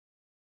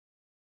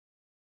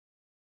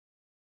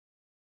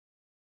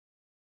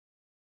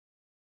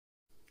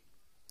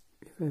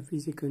f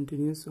is a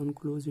continuous on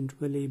closed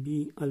interval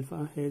AB,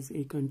 alpha has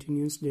a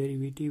continuous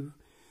derivative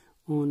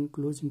on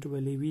closed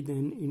interval AB,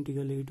 then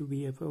integral a to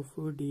b f of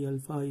d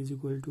alpha is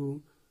equal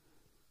to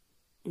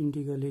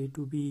integral a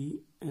to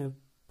b f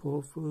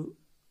of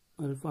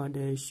alpha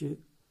dash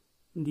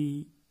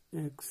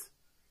dx.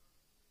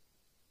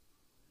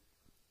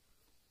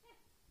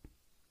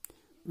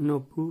 Now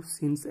proof,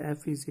 since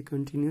f is a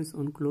continuous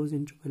on closed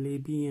interval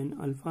AB and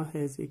alpha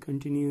has a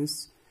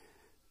continuous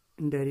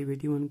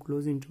derivative on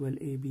closed interval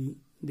AB,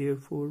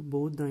 therefore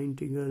both the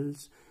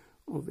integrals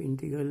of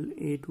integral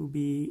a to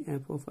b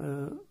f of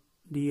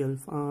d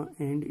alpha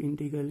and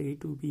integral a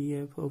to b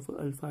f of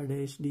alpha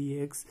dash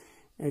dx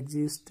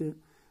exist.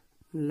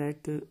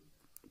 Let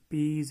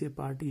P is a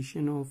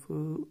partition of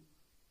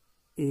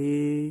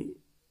a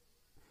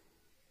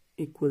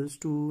equals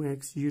to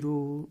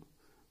x0,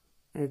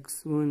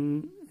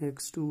 x1,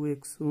 x2,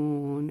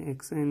 x1,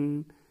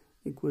 xn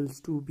equals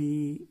to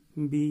b,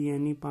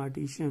 any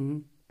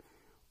partition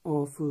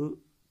of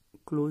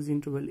closed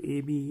interval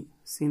AB.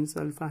 Since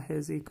alpha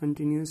has a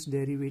continuous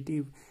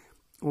derivative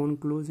on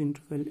closed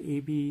interval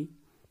AB,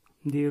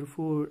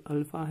 therefore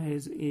alpha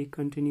has a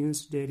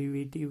continuous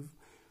derivative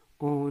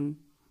on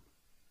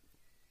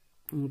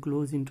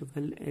closed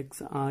interval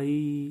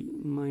xi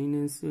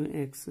minus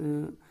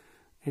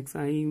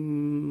xi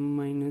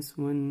minus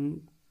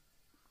 1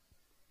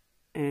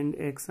 and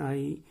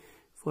xi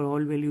for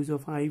all values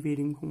of I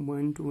varying from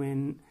 1 to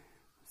n.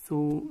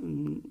 So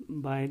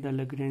by the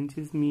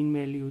Lagrange's mean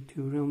value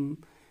theorem,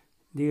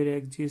 there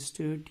exists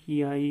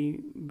Ti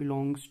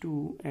belongs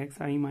to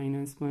xi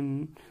minus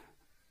 1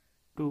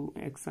 to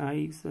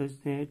xi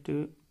such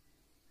that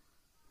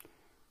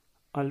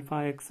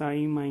alpha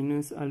xi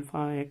minus 1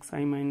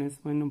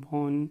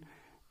 upon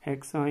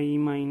xi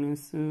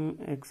minus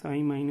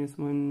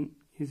 1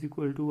 is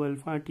equal to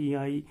alpha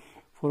Ti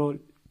for all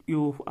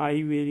of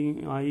I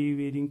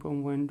varying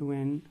from 1 to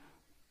n,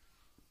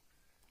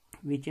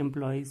 which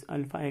implies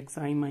alpha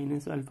xi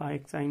minus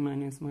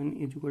 1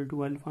 is equal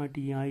to alpha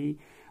Ti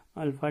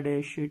alpha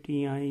dash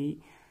Ti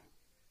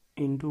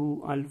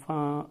into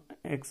alpha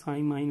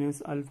xi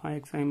minus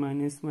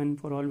 1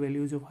 for all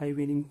values of I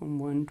varying from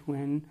 1 to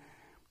n,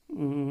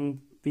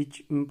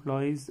 which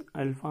implies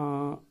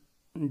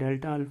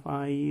delta alpha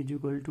I is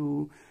equal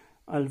to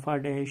alpha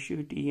dash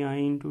Ti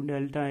into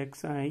delta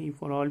xi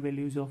for all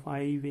values of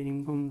I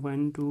varying from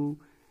 1 to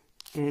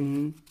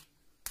n.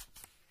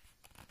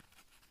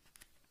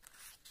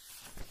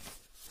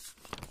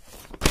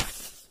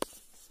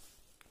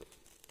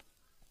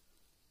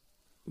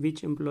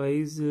 Which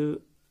implies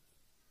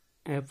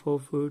f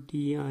of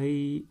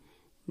Ti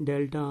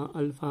delta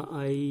alpha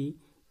I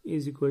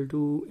is equal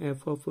to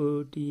f of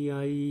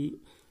Ti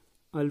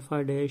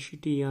alpha dash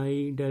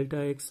Ti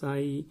delta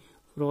xi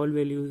for all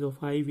values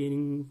of I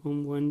varying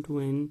from 1 to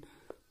n,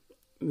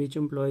 which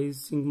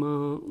implies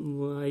sigma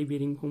I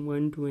varying from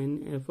 1 to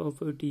n f of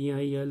Ti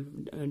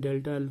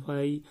delta alpha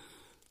I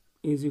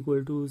is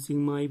equal to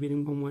sigma I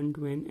varying from 1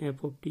 to n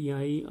f of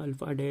Ti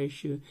alpha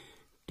dash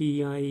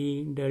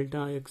Ti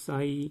delta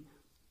xi,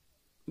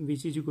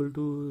 which is equal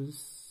to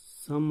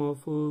sum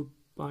of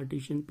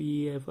partition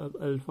Pf of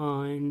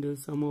alpha and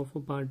sum of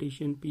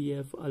partition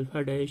Pf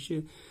alpha dash,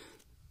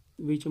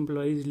 which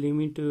implies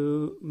limit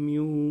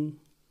mu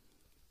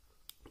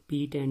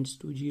p tends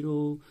to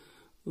 0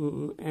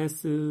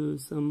 as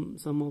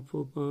sum of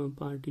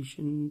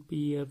partition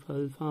Pf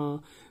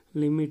alpha,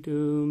 limit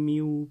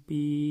mu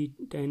p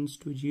tends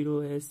to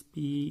 0 as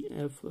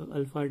Pf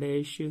alpha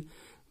dash,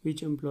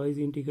 which implies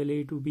integral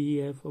a to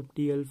b f of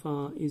d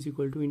alpha is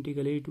equal to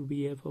integral a to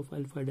b f of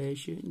alpha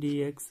dash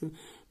dx,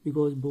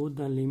 because both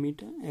the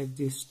limit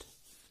exist.